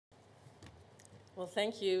Well,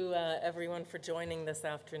 thank you, everyone, for joining this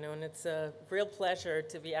afternoon. It's a real pleasure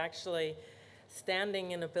to be actually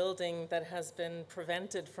standing in a building that has been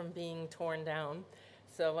prevented from being torn down.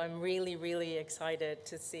 So I'm really, really excited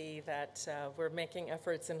to see that we're making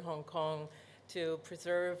efforts in Hong Kong to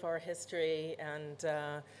preserve our history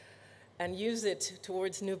and use it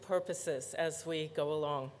towards new purposes as we go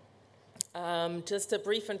along. Just a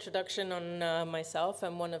brief introduction on myself.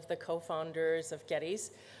 I'm one of the co-founders of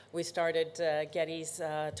Gettys. We started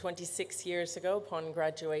Gettys 26 years ago upon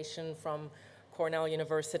graduation from Cornell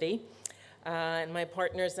University. And my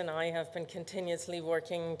partners and I have been continuously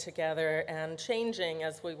working together and changing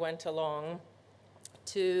as we went along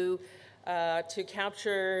to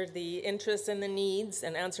capture the interests and the needs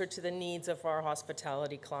and answer to the needs of our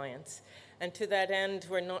hospitality clients. And to that end,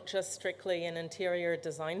 we're not just strictly an interior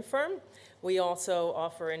design firm. We also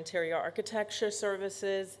offer interior architecture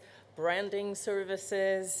services, branding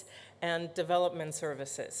services, and development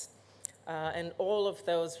services. And all of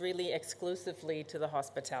those really exclusively to the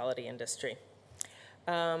hospitality industry.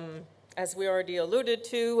 As we already alluded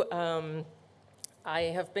to, I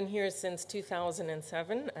have been here since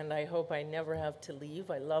 2007, and I hope I never have to leave.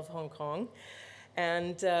 I love Hong Kong.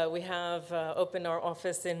 And we have opened our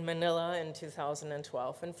office in Manila in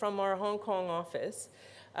 2012. And from our Hong Kong office,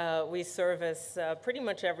 we service pretty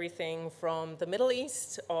much everything from the Middle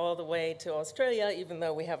East all the way to Australia, even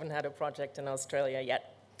though we haven't had a project in Australia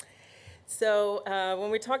yet. So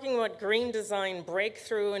when we're talking about green design,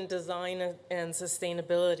 breakthrough in design and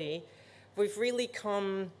sustainability, we've really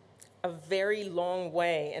come a very long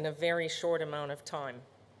way in a very short amount of time.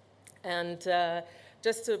 And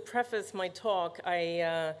just to preface my talk,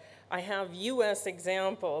 I have US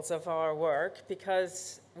examples of our work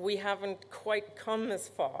because we haven't quite come as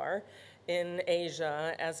far in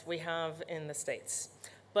Asia as we have in the States.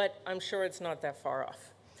 But I'm sure it's not that far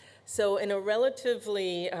off. So in a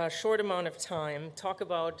relatively short amount of time, talk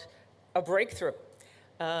about a breakthrough.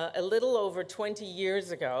 A little over 20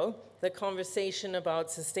 years ago, the conversation about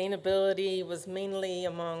sustainability was mainly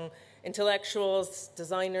among intellectuals,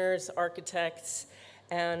 designers, architects,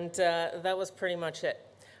 and that was pretty much it.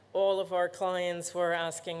 All of our clients were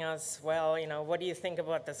asking us, well, what do you think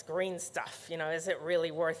about this green stuff? Is it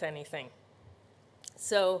really worth anything?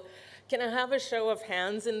 So can I have a show of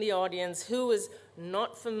hands in the audience who is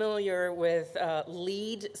not familiar with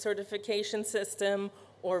LEED certification system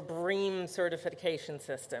or BREEAM certification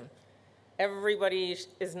system? Everybody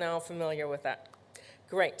is now familiar with that.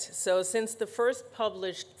 Great. So since the first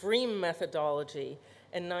published BREEAM methodology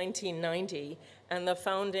in 1990 and the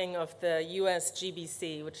founding of the US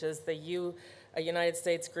GBC, which is the United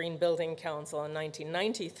States Green Building Council in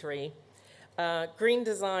 1993, green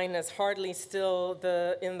design is hardly still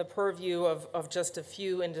in the purview of just a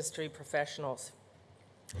few industry professionals.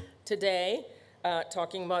 Today,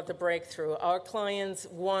 talking about the breakthrough, our clients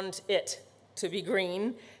want it to be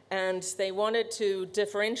green, and they wanted to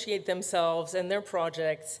differentiate themselves and their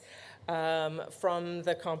projects from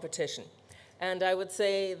the competition. And I would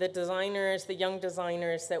say the designers, the young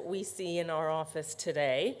designers that we see in our office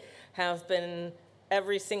today have been,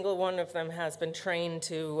 every single one of them has been trained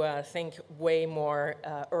to think way more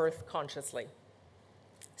earth consciously.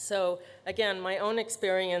 So again, my own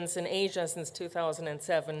experience in Asia since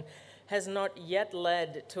 2007 has not yet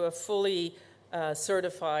led to a fully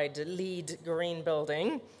certified LEED green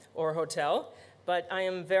building or hotel, but I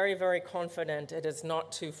am very, very confident it is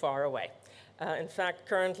not too far away. In fact,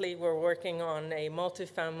 currently we're working on a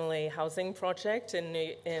multifamily housing project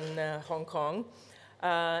in Hong Kong,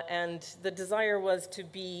 and the desire was to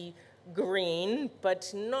be green,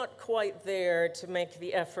 but not quite there to make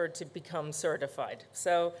the effort to become certified.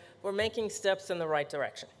 So we're making steps in the right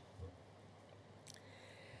direction.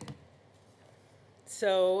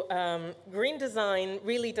 So green design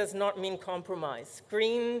really does not mean compromise.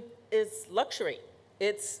 Green is luxury.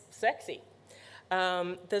 It's sexy.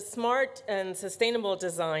 The smart and sustainable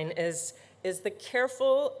design is the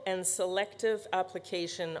careful and selective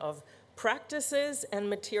application of practices and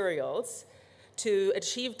materials to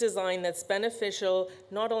achieve design that's beneficial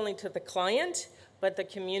not only to the client, but the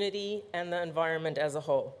community and the environment as a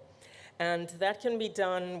whole. And that can be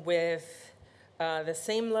done with the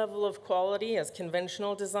same level of quality as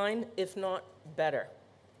conventional design, if not better.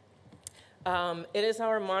 It is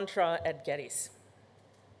our mantra at Gettys.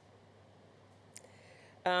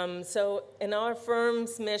 So in our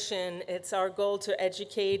firm's mission, it's our goal to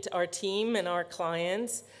educate our team and our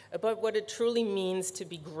clients about what it truly means to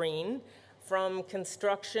be green from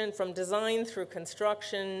construction, from design through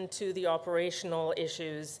construction to the operational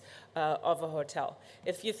issues of a hotel.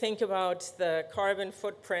 If you think about the carbon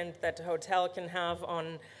footprint that a hotel can have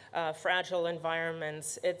on fragile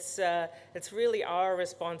environments, it's really our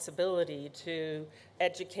responsibility to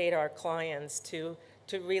educate our clients, to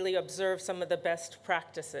really observe some of the best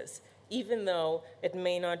practices, even though it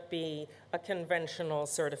may not be a conventional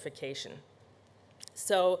certification.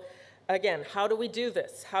 So again, how do we do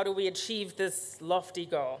this? How do we achieve this lofty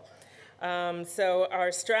goal? So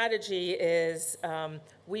our strategy is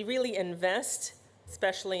we really invest,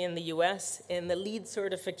 especially in the US, in the LEED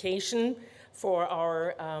certification for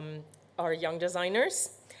our young designers.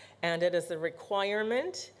 And it is a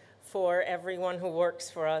requirement for everyone who works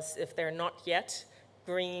for us, if they're not yet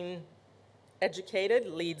green educated,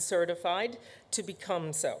 LEED certified, to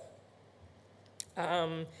become so.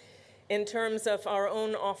 In terms of our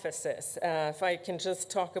own offices, if I can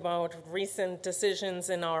just talk about recent decisions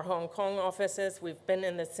in our Hong Kong offices, we've been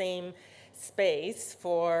in the same space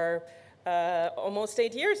for almost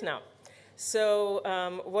 8 years now. So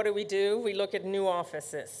what do? We look at new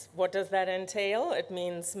offices. What does that entail? It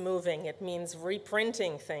means moving. It means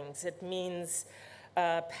reprinting things. It means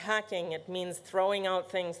packing. It means throwing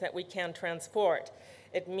out things that we can't transport.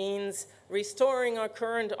 It means restoring our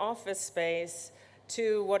current office space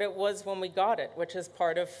to what it was when we got it, which is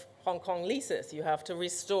part of Hong Kong leases. You have to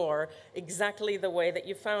restore exactly the way that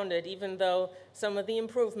you found it, even though some of the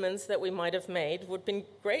improvements that we might have made would have been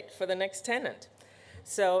great for the next tenant.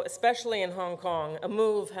 So especially in Hong Kong, a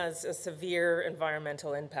move has a severe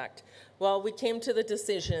environmental impact. Well, we came to the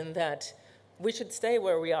decision that we should stay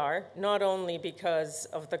where we are, not only because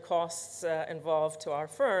of the costs involved to our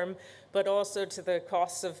firm, but also to the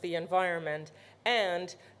costs of the environment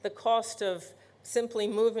and the cost of simply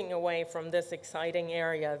moving away from this exciting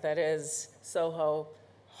area that is Soho,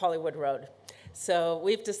 Hollywood Road. So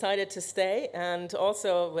we've decided to stay, and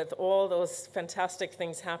also with all those fantastic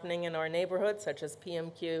things happening in our neighborhood, such as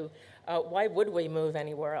PMQ, why would we move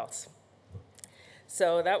anywhere else?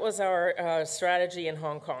 So that was our strategy in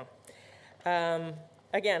Hong Kong.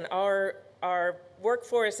 Again, our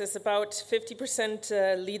workforce is about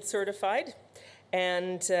 50% LEED certified,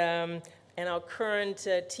 and our current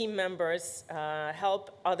team members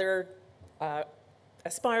help other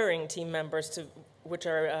aspiring team members which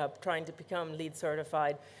are trying to become LEED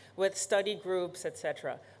certified with study groups,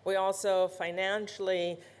 etc. We also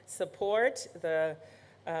financially support the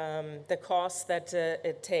costs that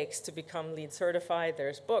it takes to become LEED certified.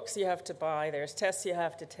 There's books you have to buy, there's tests you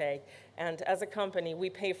have to take, and as a company, we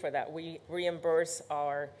pay for that. We reimburse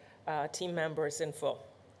our team members in full.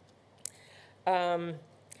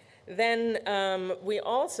 Then we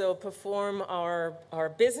also perform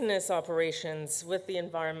our business operations with the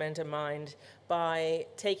environment in mind by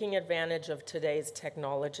taking advantage of today's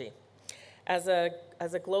technology. As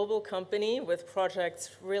a global company with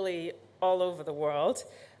projects really all over the world,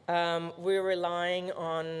 we're relying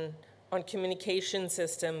on communication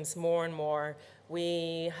systems more and more.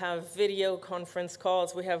 We have video conference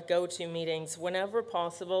calls, we have go-to meetings whenever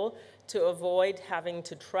possible to avoid having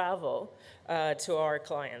to travel to our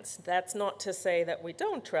clients. That's not to say that we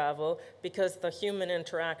don't travel, because the human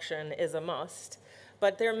interaction is a must,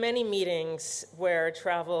 but there are many meetings where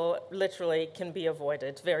travel literally can be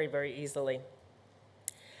avoided very, very easily.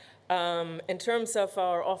 In terms of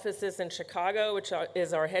our offices in Chicago, which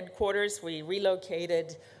is our headquarters, we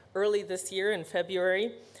relocated early this year in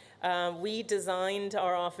February. We designed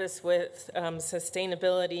our office with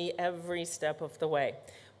sustainability every step of the way.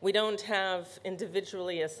 We don't have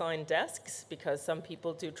individually assigned desks because some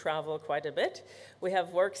people do travel quite a bit. We have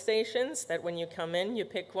workstations that when you come in, you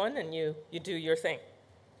pick one and you do your thing.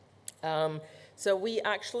 So we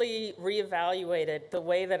actually reevaluated the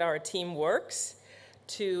way that our team works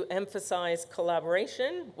to emphasize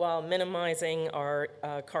collaboration while minimizing our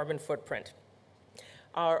carbon footprint.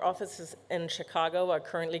 Our offices in Chicago are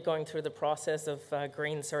currently going through the process of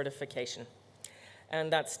green certification.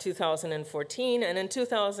 And that's 2014. And in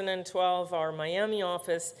 2012, our Miami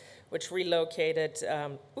office, which relocated,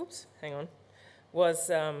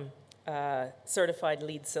 was certified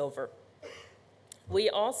LEED Silver. We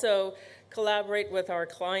also collaborate with our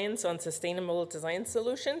clients on sustainable design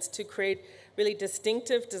solutions to create really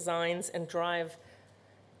distinctive designs and drive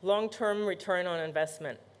long-term return on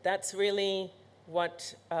investment. That's really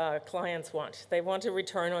what clients want. They want a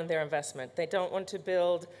return on their investment. They don't want to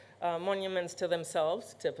build monuments to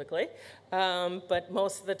themselves, typically, but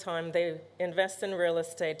most of the time they invest in real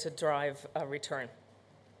estate to drive a return.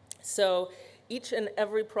 So each and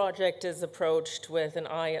every project is approached with an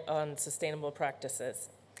eye on sustainable practices.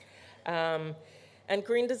 And And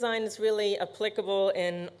green design is really applicable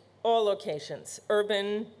in all locations,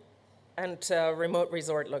 urban and remote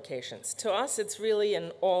resort locations. To us, it's really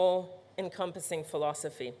an all-encompassing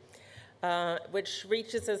philosophy, which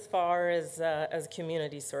reaches as far as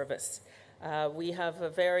community service. We have a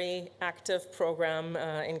very active program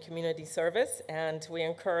in community service, and we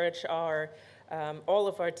encourage all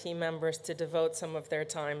of our team members to devote some of their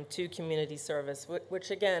time to community service,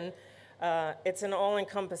 which again, it's an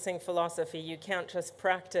all-encompassing philosophy. You can't just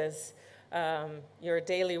practice your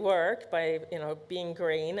daily work by being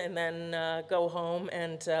green and then go home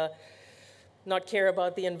and not care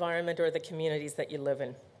about the environment or the communities that you live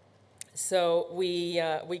in. So we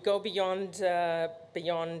go beyond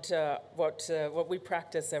what we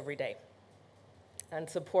practice every day and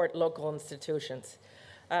support local institutions.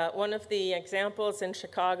 One of the examples in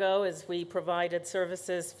Chicago is we provided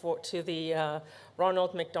services to the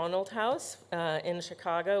Ronald McDonald House in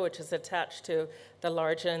Chicago, which is attached to the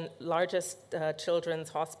largest children's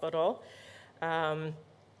hospital. And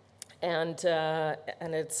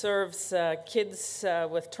it serves kids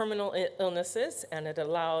with terminal illnesses, and it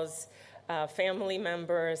allows family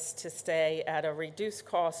members to stay at a reduced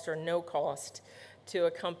cost or no cost to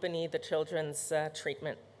accompany the children's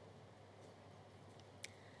treatment.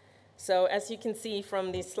 So as you can see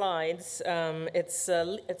from these slides, it's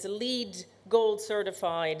a LEED Gold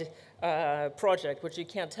certified project, which you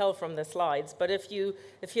can't tell from the slides. But if you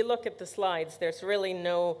look at the slides, there's really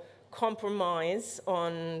no compromise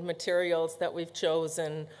on materials that we've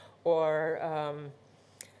chosen or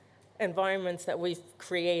environments that we've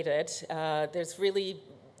created. There's really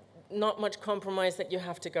not much compromise that you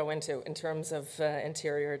have to go into in terms of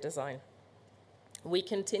interior design. We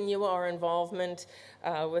continue our involvement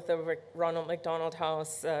with the Ronald McDonald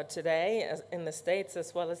House today in the States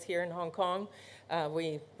as well as here in Hong Kong.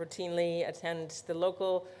 We routinely attend the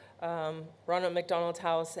local Ronald McDonald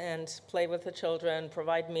House and play with the children,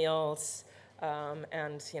 provide meals,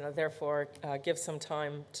 and therefore give some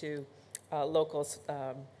time to local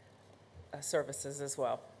services as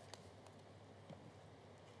well.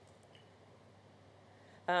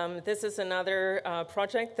 This is another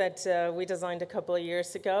project that we designed a couple of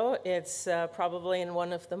years ago. It's probably in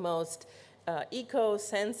one of the most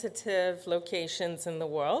eco-sensitive locations in the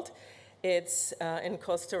world. It's in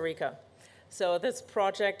Costa Rica. So this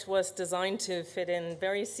project was designed to fit in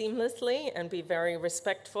very seamlessly and be very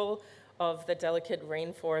respectful of the delicate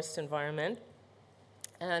rainforest environment.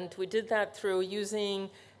 And we did that through using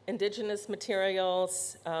indigenous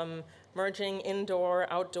materials, merging indoor,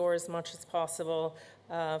 outdoor as much as possible.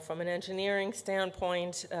 From an engineering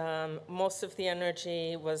standpoint, most of the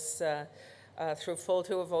energy was through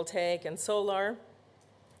photovoltaic and solar,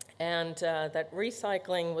 and that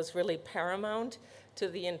recycling was really paramount to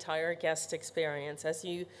the entire guest experience. As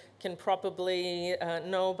you can probably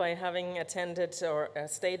know by having attended or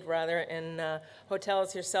stayed rather in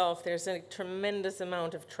hotels yourself, there's a tremendous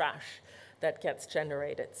amount of trash that gets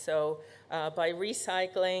generated. So by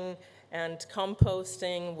recycling and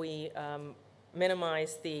composting, we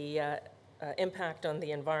minimize the impact on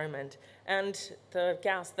the environment and the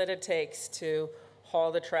gas that it takes to haul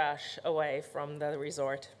the trash away from the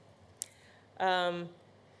resort.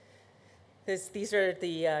 These are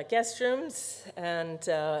the guest rooms, and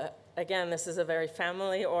again, this is a very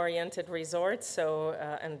family-oriented resort, so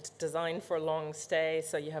and designed for long stay,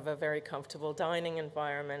 so you have a very comfortable dining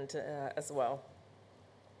environment as well.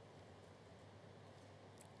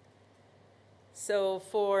 So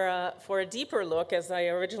for a deeper look, as I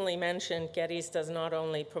originally mentioned, Gettys does not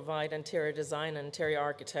only provide interior design and interior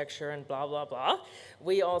architecture and blah, blah, blah.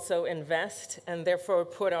 We also invest and therefore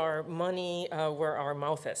put our money where our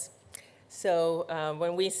mouth is. So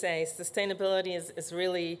when we say sustainability is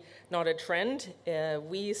really not a trend,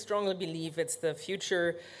 we strongly believe it's the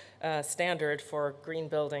future standard for green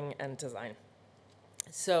building and design.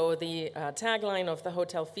 So the tagline of the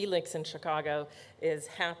Hotel Felix in Chicago is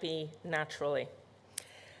happy naturally.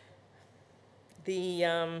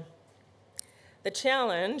 The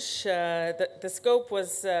challenge, the scope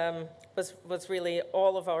was really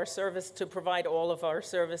all of our to provide all of our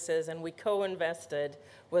services, and we co-invested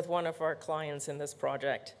with one of our clients in this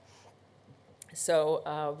project.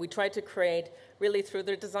 So we tried to create, really through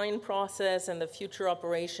the design process and the future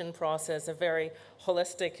operation process, a very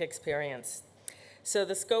holistic experience. So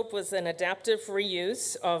the scope was an adaptive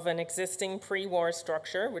reuse of an existing pre-war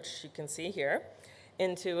structure, which you can see here,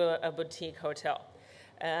 into a boutique hotel.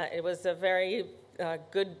 It was a very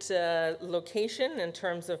good location in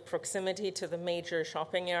terms of proximity to the major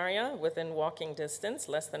shopping area within walking distance,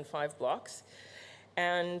 less than 5 blocks.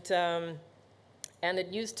 And And it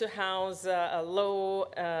used to house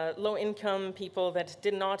low-income people that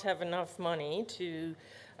did not have enough money to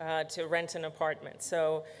rent an apartment.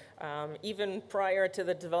 So even prior to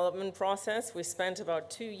the development process, we spent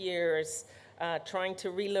about 2 years trying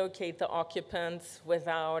to relocate the occupants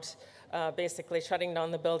without basically shutting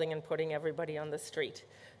down the building and putting everybody on the street.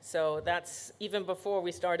 So that's, even before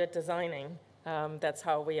we started designing, that's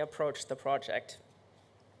how we approached the project.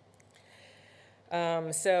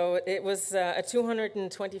 So it was a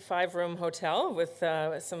 225-room hotel with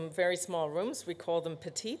some very small rooms. We call them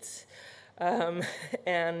petites. And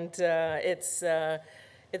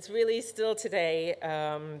it's really still today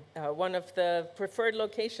one of the preferred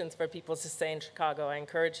locations for people to stay in Chicago. I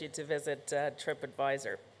encourage you to visit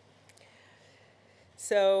TripAdvisor.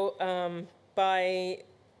 So by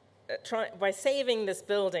saving this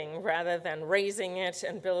building rather than raising it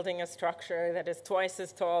and building a structure that is twice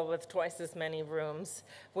as tall with twice as many rooms,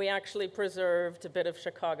 we actually preserved a bit of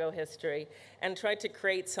Chicago history and tried to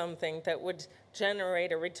create something that would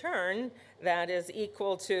generate a return that is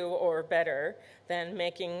equal to or better than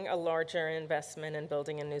making a larger investment in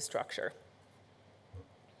building a new structure.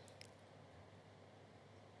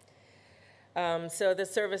 So the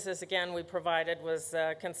services, again, we provided was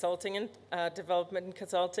consulting and development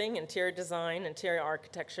consulting, interior design, interior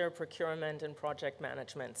architecture, procurement, and project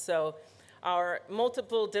management. So our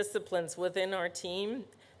multiple disciplines within our team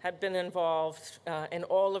had been involved in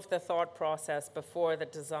all of the thought process before the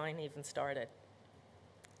design even started.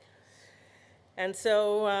 And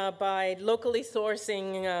so by locally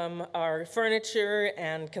sourcing our furniture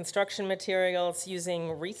and construction materials, using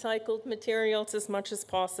recycled materials as much as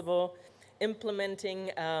possible, implementing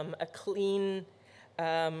a green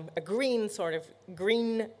sort of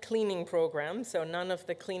green cleaning program. So none of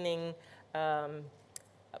the cleaning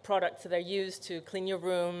products that are used to clean your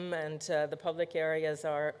room and the public areas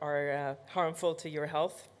are harmful to your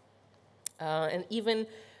health. And even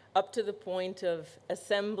up to the point of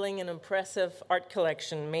assembling an impressive art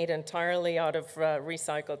collection made entirely out of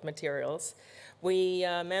recycled materials. We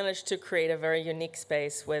managed to create a very unique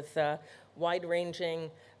space with wide-ranging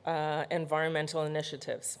environmental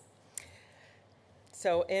initiatives.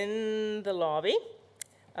 So in the lobby,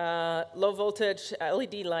 low voltage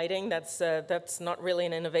LED lighting, that's not really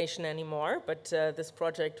an innovation anymore, but this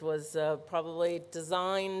project was probably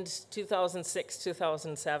designed 2006,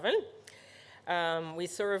 2007. We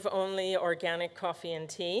serve only organic coffee and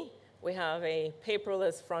tea. We have a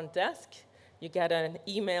paperless front desk. You get an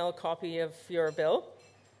email copy of your bill.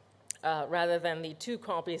 Rather than the 2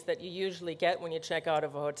 copies that you usually get when you check out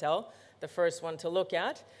of a hotel. The first one to look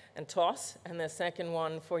at and toss, and the second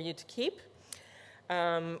one for you to keep.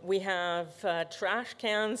 We have trash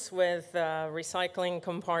cans with recycling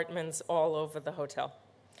compartments all over the hotel.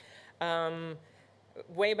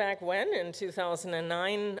 Way back when, in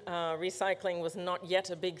 2009, recycling was not yet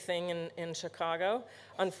a big thing in Chicago.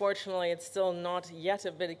 Unfortunately, it's still not yet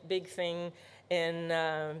a big thing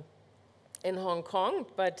in Hong Kong,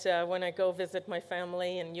 but when I go visit my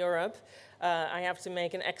family in Europe, I have to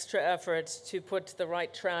make an extra effort to put the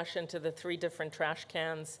right trash into the 3 different trash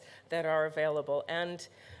cans that are available. And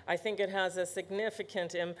I think it has a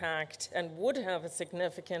significant impact and would have a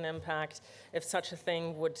significant impact if such a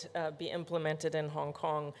thing would be implemented in Hong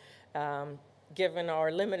Kong, given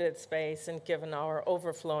our limited space and given our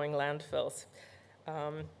overflowing landfills.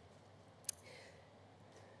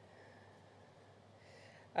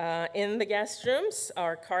 In the guest rooms,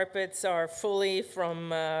 our carpets are fully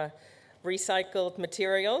from recycled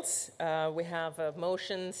materials. We have a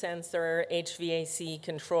motion sensor HVAC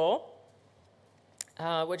control,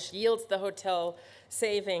 which yields the hotel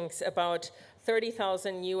savings about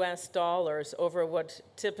 $30,000 US over what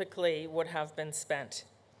typically would have been spent.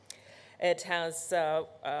 It has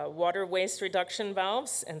water waste reduction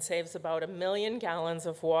valves and saves about 1 million gallons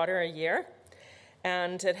of water a year.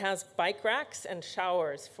 And it has bike racks and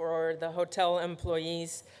showers for the hotel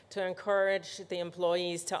employees to encourage the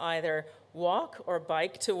employees to either walk or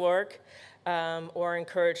bike to work or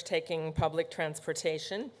encourage taking public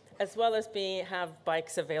transportation, as well as have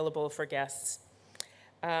bikes available for guests.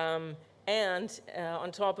 And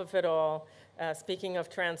on top of it all, speaking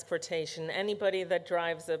of transportation, anybody that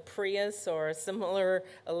drives a Prius or a similar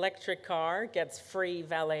electric car gets free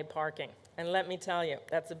valet parking. And let me tell you,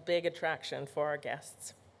 that's a big attraction for our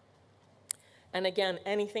guests. And again,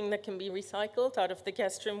 anything that can be recycled out of the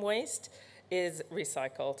guest room waste is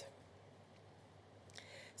recycled.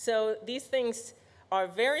 So these things are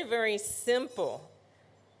very, very simple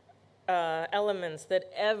elements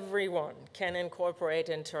that everyone can incorporate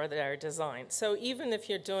into their design. So even if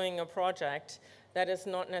you're doing a project that is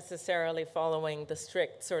not necessarily following the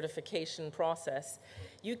strict certification process,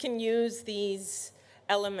 you can use these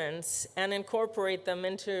elements and incorporate them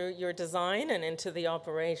into your design and into the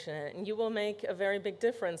operation. And you will make a very big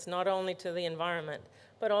difference, not only to the environment,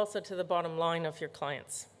 but also to the bottom line of your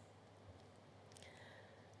clients.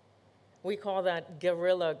 We call that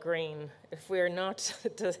guerrilla green. If we're not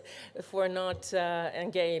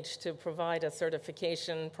engaged to provide a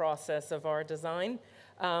certification process of our design,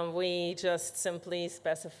 we just simply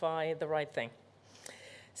specify the right thing.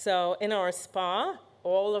 So in our spa,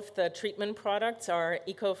 all of the treatment products are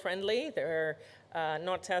eco-friendly. They're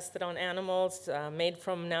not tested on animals, made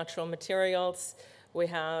from natural materials. We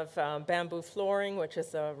have bamboo flooring, which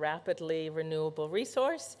is a rapidly renewable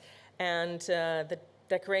resource, and the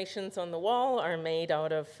decorations on the wall are made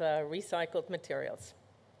out of recycled materials.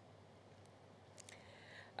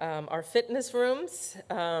 Our fitness rooms,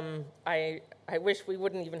 I wish we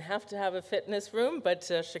wouldn't even have to have a fitness room,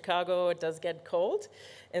 but Chicago, it does get cold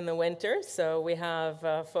in the winter, so we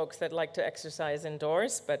have folks that like to exercise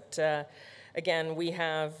indoors, but again, we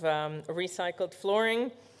have recycled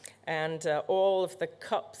flooring and all of the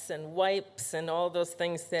cups and wipes and all those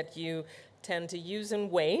things that you tend to use and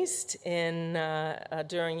waste in,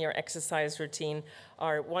 during your exercise routine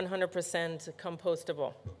are 100%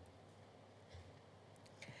 compostable.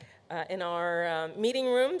 In our meeting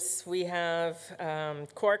rooms, we have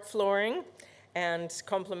cork flooring and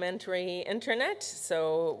complementary internet,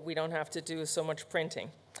 so we don't have to do so much printing.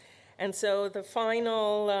 And so the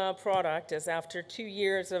final product is, after 2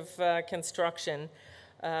 years of construction,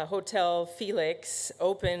 Hotel Felix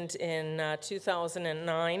opened in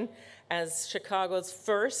 2009 as Chicago's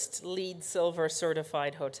first LEED Silver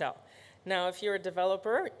certified hotel. Now, if you're a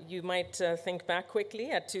developer, you might think back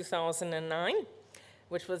quickly at 2009,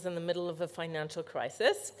 which was in the middle of a financial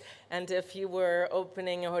crisis. And if you were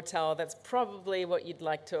opening a hotel, that's probably what you'd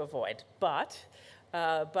like to avoid. But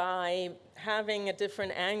by having a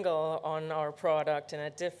different angle on our product and a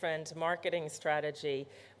different marketing strategy,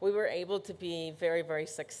 we were able to be very, very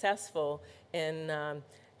successful in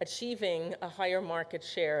achieving a higher market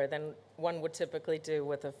share than one would typically do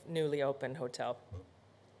with a newly opened hotel.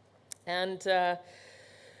 And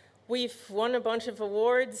we've won a bunch of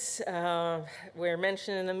awards. We're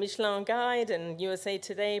mentioned in the Michelin Guide, and USA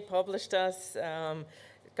Today published us.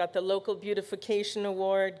 Got the Local Beautification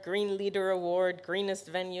Award, Green Leader Award, Greenest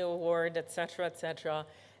Venue Award, et cetera, et cetera.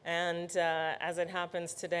 And as it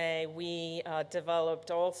happens today, we developed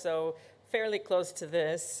also, fairly close to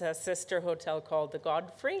this, a sister hotel called the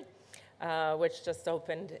Godfrey, which just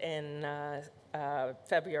opened in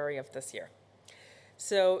February of this year.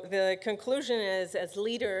 So the conclusion is, as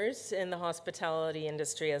leaders in the hospitality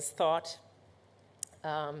industry, as thought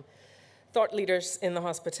leaders in the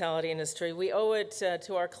hospitality industry, we owe it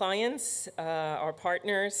to our clients, our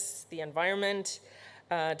partners, the environment,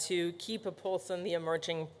 to keep a pulse on the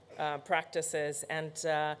emerging practices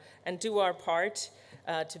and do our part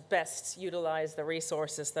to best utilize the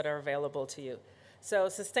resources that are available to you. So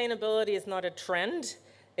sustainability is not a trend,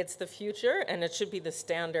 it's the future, and it should be the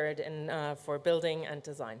standard for building and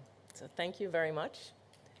design. So thank you very much.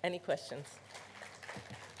 Any questions?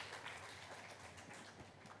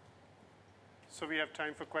 So we have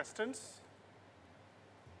time for questions.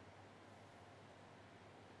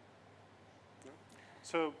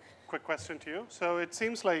 So quick question to you. So it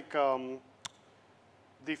seems like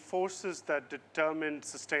the forces that determined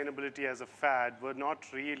sustainability as a fad were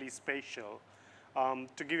not really spatial.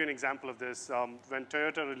 To give you an example of this, when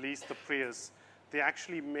Toyota released the Prius, they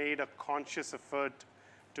actually made a conscious effort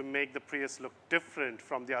to make the Prius look different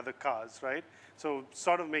from the other cars, right? So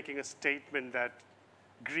sort of making a statement that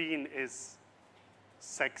green is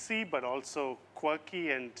sexy, but also quirky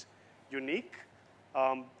and unique.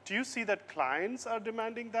 Do you see that clients are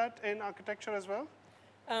demanding that in architecture as well?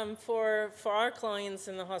 For our clients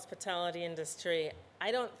in the hospitality industry,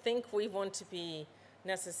 I don't think we want to be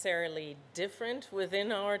necessarily different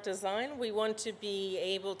within our design. We want to be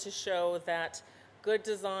able to show that good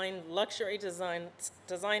design, luxury design,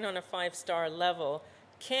 design on a 5-star level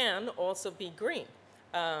can also be green.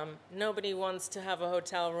 Nobody wants to have a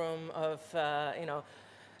hotel room of,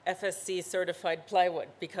 FSC certified plywood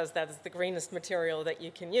because that is the greenest material that you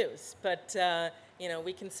can use. But,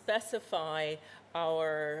 we can specify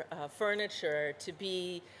our furniture to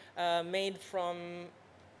be made from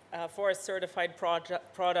forest certified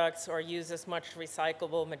products or use as much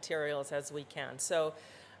recyclable materials as we can. So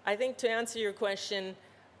I think to answer your question,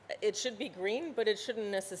 it should be green, but it shouldn't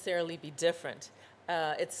necessarily be different.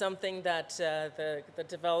 It's something that the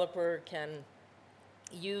developer can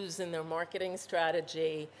use in their marketing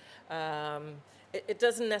strategy it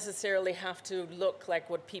doesn't necessarily have to look like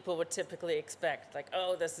what people would typically expect, like,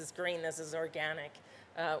 oh, this is green, this is organic.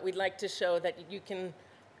 We'd like to show that you can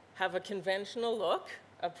have a conventional look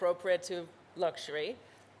appropriate to luxury,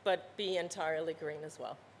 but be entirely green as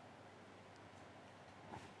well.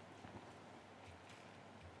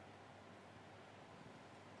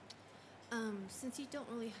 Since you don't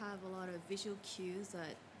really have a lot of visual cues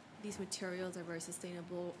that these materials are very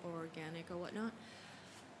sustainable or organic or whatnot,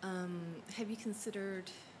 have you considered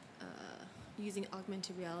using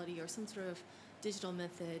augmented reality or some sort of digital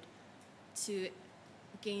method to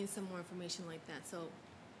gain some more information like that? So,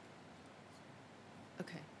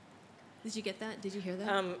 okay. Did you get that? Did you hear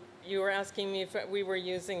that? You were asking me if we were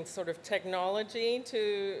using sort of technology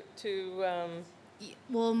to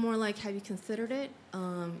well, more like, have you considered it?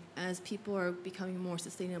 As people are becoming more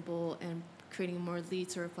sustainable and creating more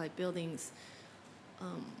LEED certified buildings,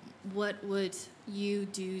 what would you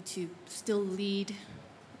do to still lead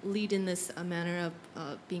in this manner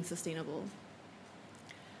of being sustainable?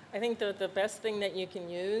 I think the best thing that you can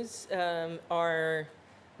use are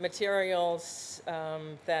materials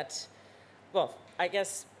that, well, I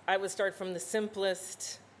guess I would start from the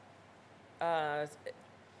simplest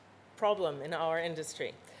problem in our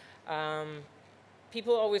industry.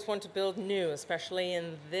 People always want to build new, especially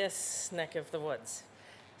in this neck of the woods.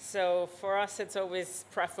 So for us, it's always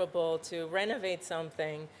preferable to renovate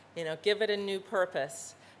something, give it a new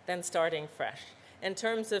purpose, than starting fresh. In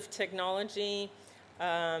terms of technology,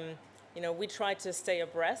 we try to stay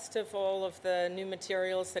abreast of all of the new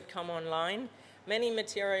materials that come online. Many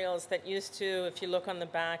materials that used to, if you look on the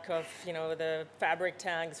back of, the fabric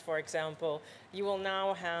tags, for example, you will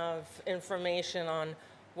now have information on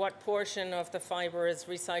what portion of the fiber is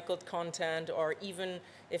recycled content, or even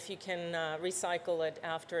if you can recycle it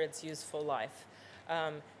after its useful life.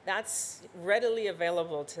 That's readily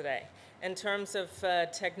available today. In terms of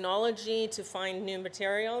technology to find new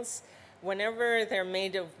materials, whenever they're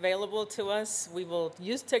made available to us, we will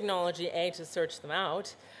use technology, to search them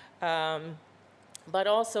out, but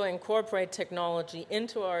also incorporate technology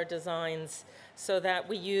into our designs so that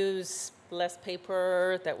we use less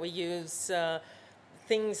paper, that we use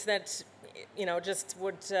things that, just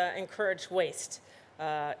would encourage waste.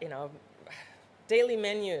 Daily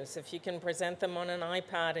menus, if you can present them on an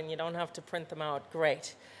iPad and you don't have to print them out,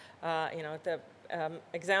 great. The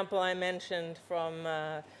example I mentioned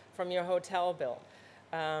from your hotel bill.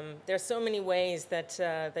 There's so many ways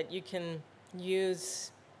that you can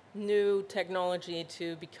use new technology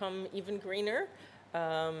to become even greener,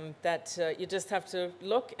 that you just have to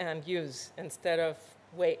look and use instead of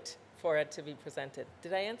wait for it to be presented.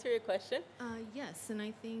 Did I answer your question? Yes, and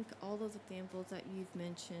I think all those examples that you've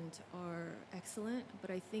mentioned are excellent, but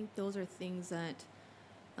I think those are things that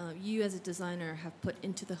you as a designer have put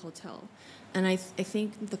into the hotel. And I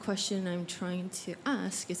think the question I'm trying to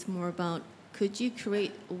ask is more about, could you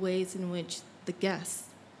create ways in which the guests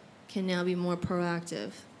can now be more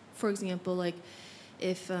proactive? For example, like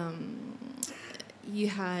if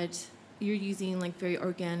you're using like very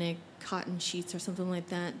organic cotton sheets or something like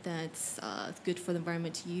that that's good for the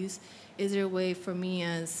environment to use, is there a way for me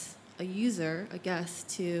as a user, a guest,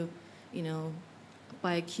 to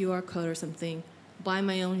buy a QR code or something, buy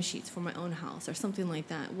my own sheets for my own house or something like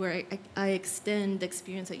that, where I extend the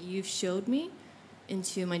experience that you've showed me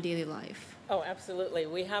into my daily life? Oh, absolutely.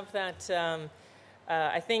 We have that.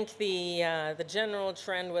 I think the general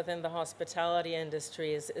trend within the hospitality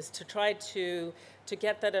industry is to try to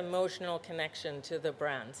get that emotional connection to the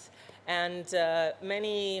brands. And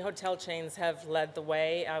many hotel chains have led the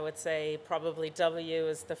way. I would say probably W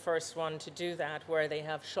is the first one to do that, where they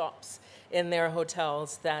have shops in their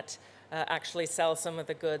hotels that actually sell some of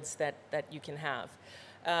the goods that you can have.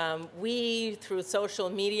 We, through social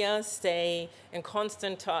media, stay in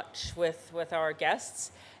constant touch with our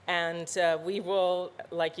guests. And we will,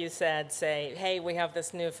 like you said, say, hey, we have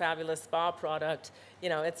this new fabulous spa product.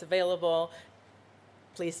 It's available.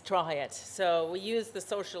 Please try it. So we use the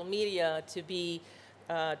social media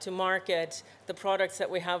to market the products that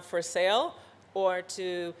we have for sale, or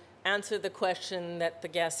to answer the question that the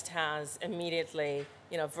guest has immediately,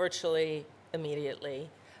 virtually immediately.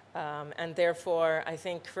 And therefore, I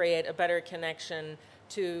think create a better connection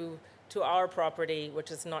to our property,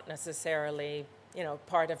 which is not necessarily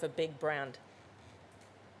part of a big brand.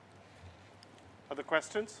 Other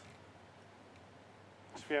questions?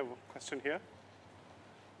 We have a question here.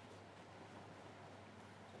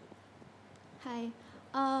 Hi.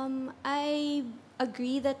 I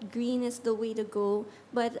agree that green is the way to go,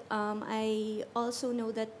 but I also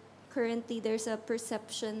know that currently there's a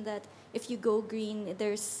perception that if you go green,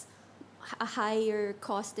 there's a higher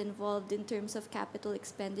cost involved in terms of capital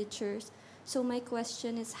expenditures. So my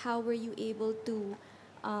question is, how were you able to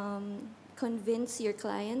convince your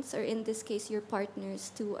clients, or in this case, your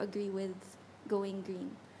partners, to agree with going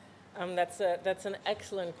green? That's an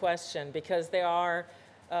excellent question, because there are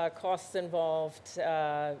costs involved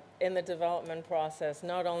in the development process,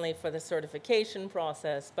 not only for the certification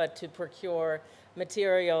process, but to procure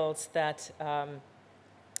materials that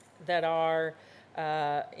that are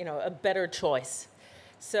a better choice.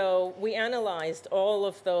 So we analyzed all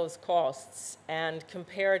of those costs and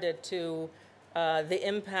compared it to the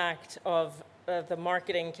impact of the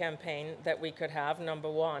marketing campaign that we could have, number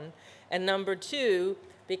one. And number two,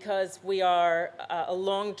 because we are a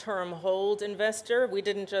long-term hold investor, we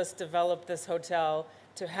didn't just develop this hotel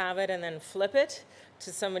to have it and then flip it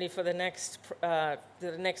to somebody for the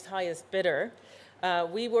next highest bidder.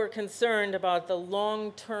 We were concerned about the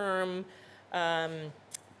long-term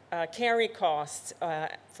carry costs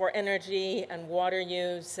for energy and water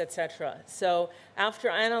use, etc. So after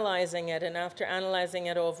analyzing it, and after analyzing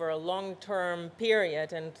it over a long-term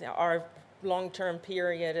period, and our long-term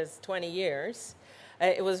period is 20 years,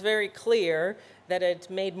 it was very clear that it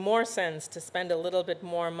made more sense to spend a little bit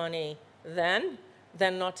more money then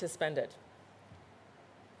than not to spend it.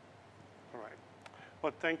 All right.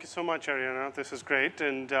 Well, thank you so much, Ariane. This is great.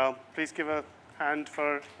 And please give a hand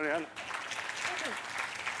for Ariane.